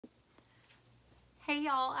Hey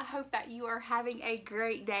y'all, I hope that you are having a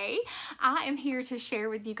great day. I am here to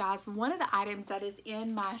share with you guys one of the items that is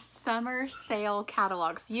in my summer sale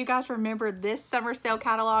catalog. So you guys remember this summer sale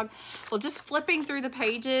catalog? Well, just flipping through the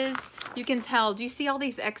pages, you can tell, do you see all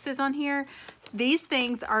these X's on here? These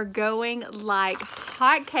things are going like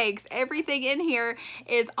hotcakes. Everything in here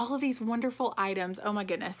is all of these wonderful items. Oh my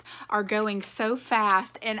goodness, are going so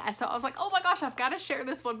fast. And so I was like, oh my gosh, I've got to share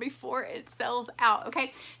this one before it sells out.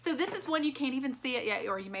 Okay, so this is one you can't even see it yet,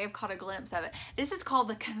 or you may have caught a glimpse of it. This is called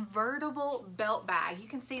the Convertible Belt Bag. You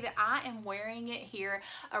can see that I am wearing it here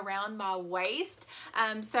around my waist.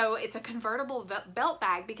 So it's a convertible belt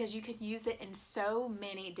bag because you can use it in so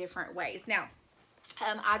many different ways. Now,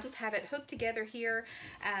 I just have it hooked together here,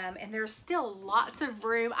 and there's still lots of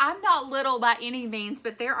room. I'm not little by any means,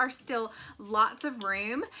 but there are still lots of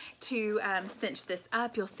room to cinch this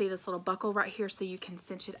up. You'll see this little buckle right here, so you can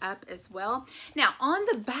cinch it up as well. Now, on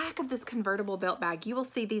the back of this convertible belt bag, you will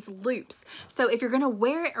see these loops. So if you're going to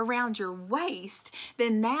wear it around your waist,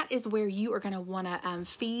 then that is where you are going to want to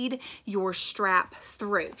feed your strap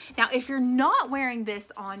through. Now, if you're not wearing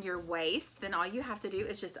this on your waist, then all you have to do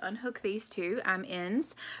is just unhook these two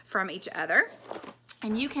ends from each other,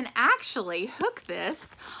 and you can actually hook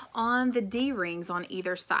this on the D-rings on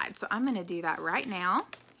either side. So I'm going to do that right now.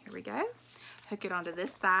 Here we go. Hook it onto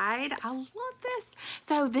this side. I love this.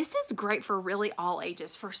 So this is great for really all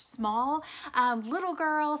ages, for small little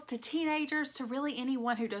girls to teenagers to really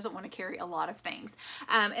anyone who doesn't want to carry a lot of things.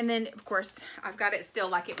 And then of course I've got it still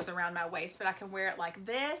like it was around my waist, but I can wear it like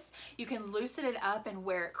this. You can loosen it up and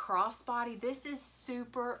wear it crossbody. This is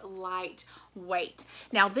super lightweight.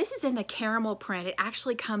 Now this is in the caramel print. It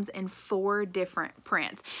actually comes in 4 different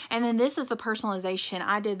prints. And then this is the personalization.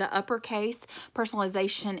 I did the uppercase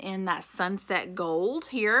personalization in that sunset gold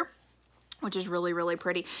here, which is really, really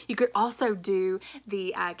pretty. You could also do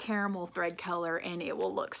the caramel thread color and it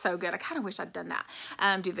will look so good. I kind of wish I'd done that.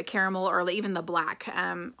 Do the caramel or even the black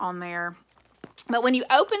on there. But when you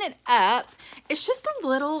open it up, it's just a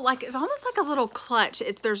little, like, it's almost like a little clutch.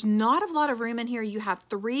 There's not a lot of room in here. You have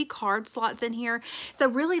 3 card slots in here. So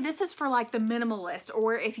really this is for like the minimalist,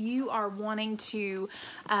 or if you are wanting to,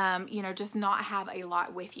 you know, just not have a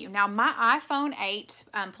lot with you. Now my iPhone 8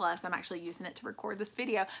 Plus, I'm actually using it to record this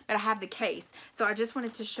video, but I have the case. So I just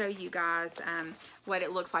wanted to show you guys what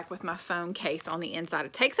it looks like with my phone case on the inside.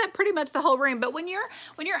 It takes up pretty much the whole room, but when you're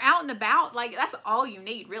out and about, like, that's all you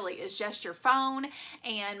need really is just your phone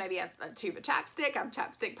and maybe a tube of chapstick. I'm a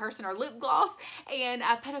chapstick person, or lip gloss, and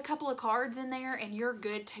I put a couple of cards in there and you're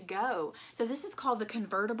good to go. So this is called the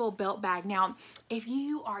Convertible Belt Bag. Now, if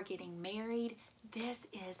you are getting married, this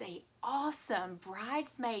is a awesome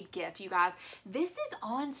bridesmaid gift, you guys. This is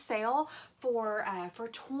on sale for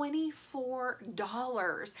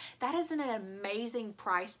 $24. That is an amazing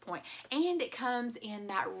price point, and it comes in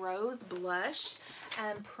that rose blush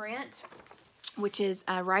print, which is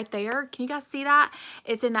right there. Can you guys see that?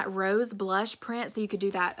 It's in that rose blush print, so you could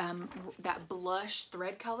do that that blush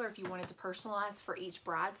thread color if you wanted to personalize for each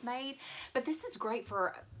bridesmaid. But this is great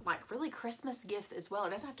for like really Christmas gifts as well. It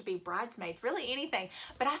doesn't have to be bridesmaids, really anything.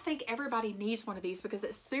 But I think everybody needs one of these because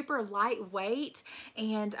it's super lightweight,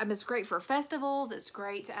 and it's great for festivals. It's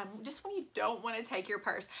great just when you don't want to take your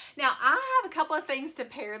purse. Now I have a couple of things to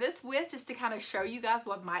pair this with just to kind of show you guys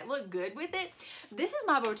what might look good with it. This is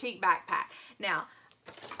my boutique backpack. Now,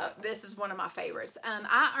 this is one of my favorites.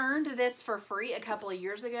 I earned this for free a couple of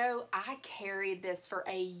years ago. I carried this for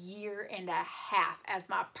a year and a half as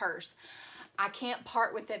my purse. I can't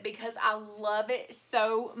part with it because I love it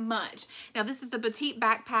so much. Now, this is the boutique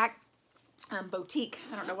backpack. Boutique,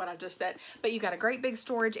 I don't know what I just said, but you got a great big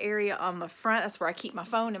storage area on the front. That's where I keep my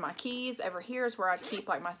phone and my keys. Over here is where I keep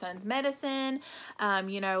like my son's medicine,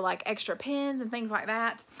 you know, like extra pens and things like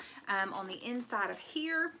that. On the inside of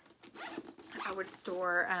here, I would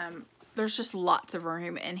store, there's just lots of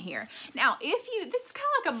room in here. Now, this is kind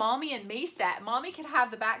of like a mommy and me set. Mommy could have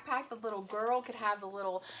the backpack, the little girl could have the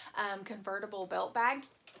little convertible belt bag.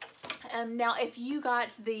 Now, if you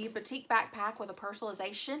got the boutique backpack with a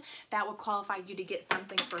personalization, that would qualify you to get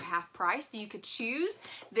something for half price. So you could choose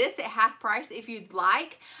this at half price if you'd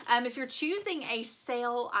like. If you're choosing a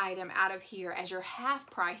sale item out of here as your half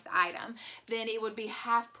price item, then it would be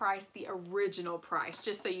half price the original price,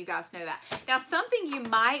 just so you guys know that. Now, something you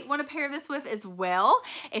might want to pair this with as well,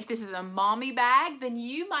 if this is a mommy bag, then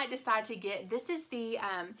you might decide to get, this is the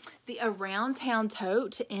Around Town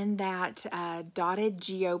tote in that dotted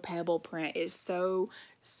Geo Pebble Pebble print is so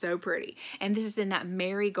pretty. And this is in that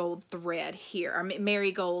marigold thread here, or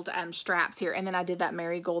marigold straps here. And then I did that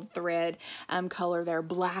marigold thread color there.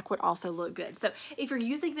 Black would also look good. So if you're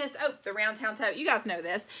using this, oh, the round town tote, you guys know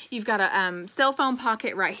this. You've got a cell phone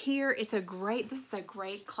pocket right here. This is a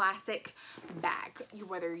great classic bag.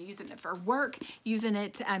 Whether you're using it for work, using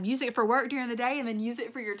it for work during the day, and then use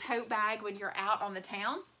it for your tote bag when you're out on the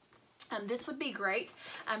town. This would be great.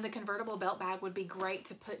 The convertible belt bag would be great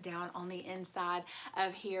to put down on the inside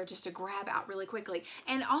of here just to grab out really quickly.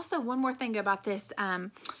 And also one more thing about this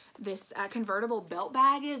convertible belt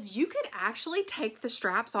bag is you could actually take the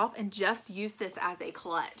straps off and just use this as a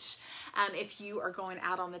clutch. If you are going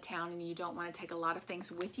out on the town and you don't want to take a lot of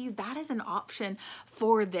things with you, that is an option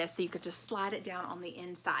for this. So you could just slide it down on the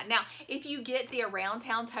inside. Now, if you get the around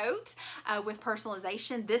town tote with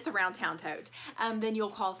personalization, this around town tote, then you'll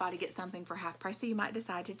qualify to get something for half price. So you might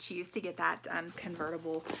decide to choose to get that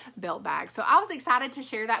convertible belt bag. So I was excited to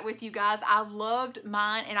share that with you guys. I loved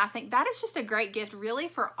mine, and I think that is just a great gift really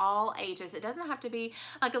for all ages. It doesn't have to be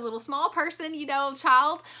like a little small person, you know,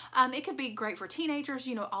 child. It could be great for teenagers,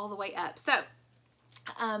 you know, all the way up. So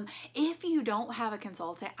if you don't have a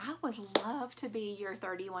consultant, I would love to be your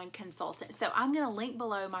 31 consultant. So I'm going to link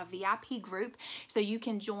below my VIP group so you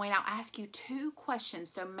can join. I'll ask you 2 questions.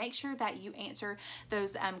 So make sure that you answer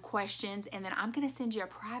those questions, and then I'm going to send you a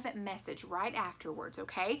private message right afterwards.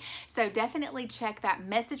 Okay. So definitely check that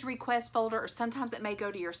message request folder, or sometimes it may go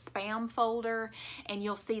to your spam folder and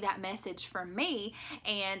you'll see that message from me,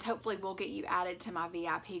 and hopefully we'll get you added to my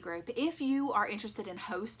VIP group. If you are interested in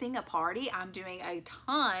hosting a party, I'm doing a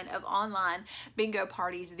ton of online bingo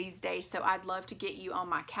parties these days, so I'd love to get you on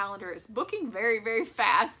my calendar. It's booking very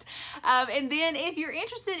fast. And then if you're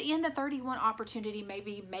interested in the 31 opportunity,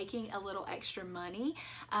 maybe making a little extra money,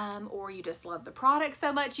 or you just love the product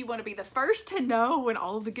so much you want to be the first to know when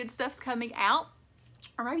all the good stuff's coming out,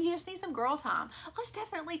 or maybe you just need some girl time, let's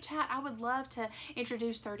definitely chat. I would love to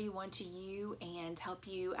introduce 31 to you and help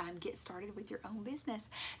you get started with your own business.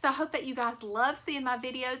 So I hope that you guys love seeing my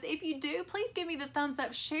videos. If you do, please give me the thumbs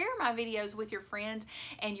up, share my videos with your friends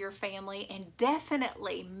and your family, and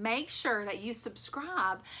definitely make sure that you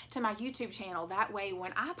subscribe to my YouTube channel. That way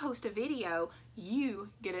when I post a video, you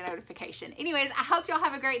get a notification. Anyways, I hope y'all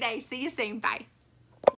have a great day. See you soon. Bye.